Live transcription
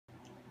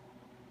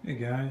Hey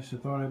guys, I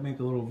thought I'd make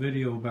a little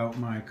video about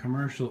my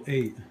Commercial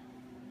 8.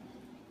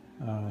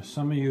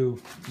 Some of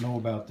you know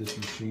about this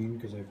machine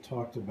because I've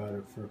talked about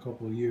it for a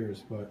couple of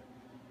years, but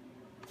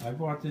I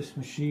bought this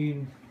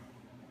machine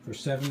for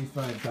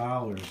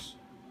 $75.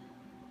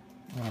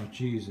 Oh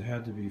geez, it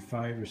had to be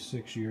 5 or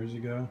 6 years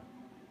ago.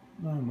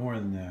 No, more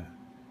than that.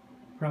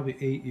 Probably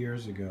 8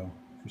 years ago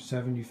for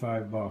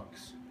 75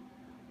 bucks.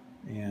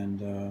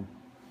 And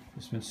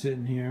it's been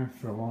sitting here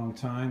for a long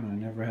time and I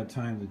never had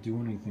time to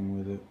do anything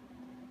with it.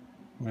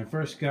 When I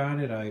first got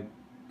it, I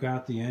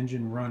got the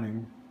engine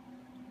running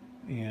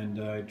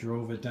and I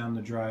drove it down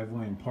the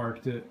driveway and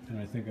parked it, and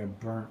I think I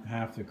burnt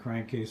half the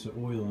crankcase of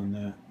oil in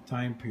that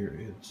time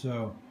period.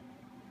 So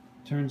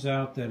turns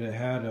out that it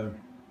had a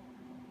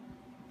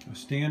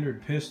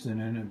standard piston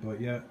in it,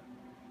 but yet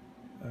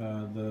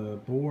the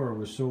bore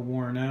was so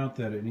worn out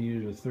that it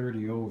needed a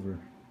 30 over,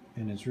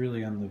 and it's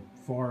really on the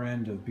far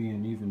end of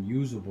being even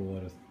usable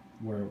at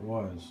where it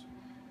was.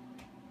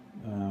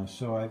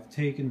 So I've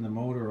taken the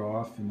motor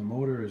off, and the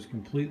motor is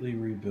completely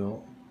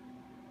rebuilt,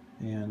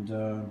 and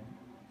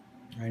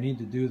I need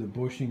to do the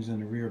bushings in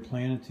the rear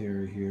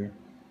planetary here,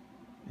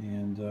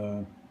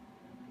 and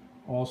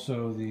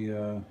also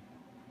the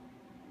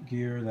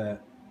gear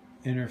that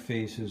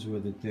interfaces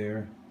with it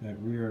there. That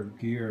rear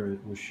gear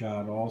was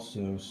shot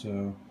also,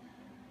 so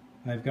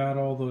I've got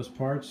all those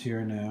parts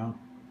here now,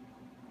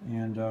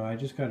 and I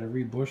just got to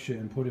rebush it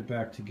and put it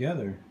back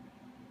together.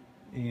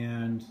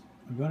 And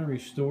I'm going to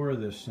restore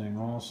this thing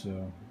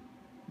also,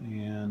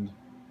 and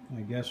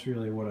I guess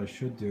really what I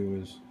should do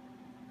is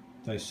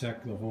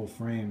dissect the whole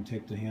frame,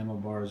 take the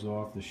handlebars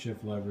off, the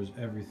shift levers,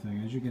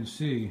 everything. As you can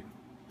see,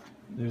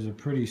 there's a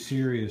pretty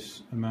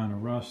serious amount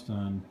of rust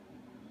on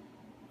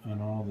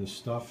all this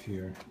stuff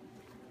here.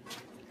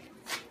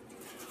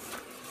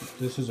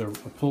 This is a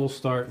pull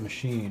start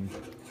machine,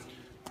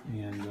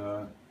 and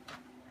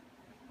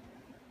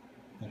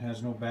it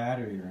has no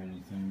battery or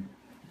anything,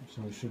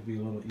 so it should be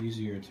a little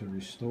easier to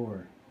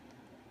restore.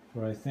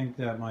 But I think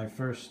that my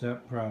first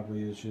step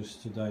probably is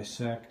just to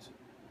dissect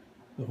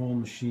the whole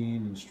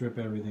machine and strip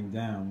everything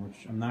down,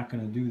 which I'm not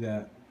going to do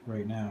that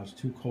right now. It's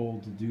too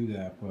cold to do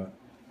that, but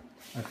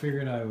I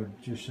figured I would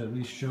just at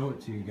least show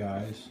it to you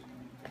guys.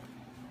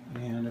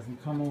 And if we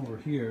come over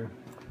here,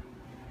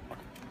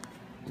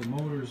 the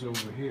motor's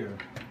over here,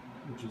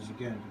 which is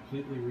again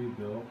completely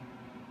rebuilt.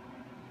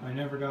 I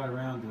never got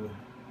around to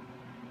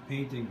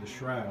painting the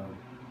shroud.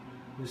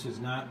 This is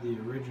not the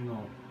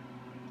original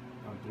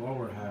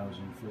blower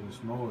housing for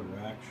this motor,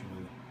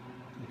 actually.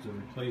 It's a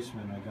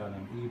replacement I got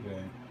on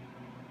eBay.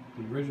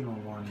 The original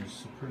one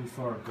is pretty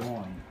far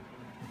gone.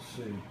 Let's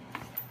see.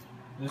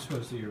 This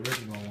was the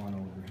original one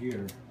over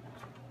here,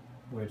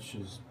 which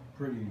is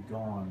pretty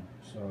gone.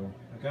 So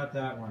I got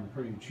that one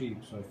pretty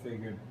cheap, so I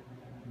figured,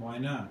 why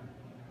not?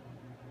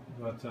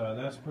 But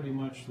that's pretty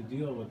much the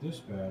deal with this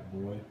bad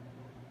boy.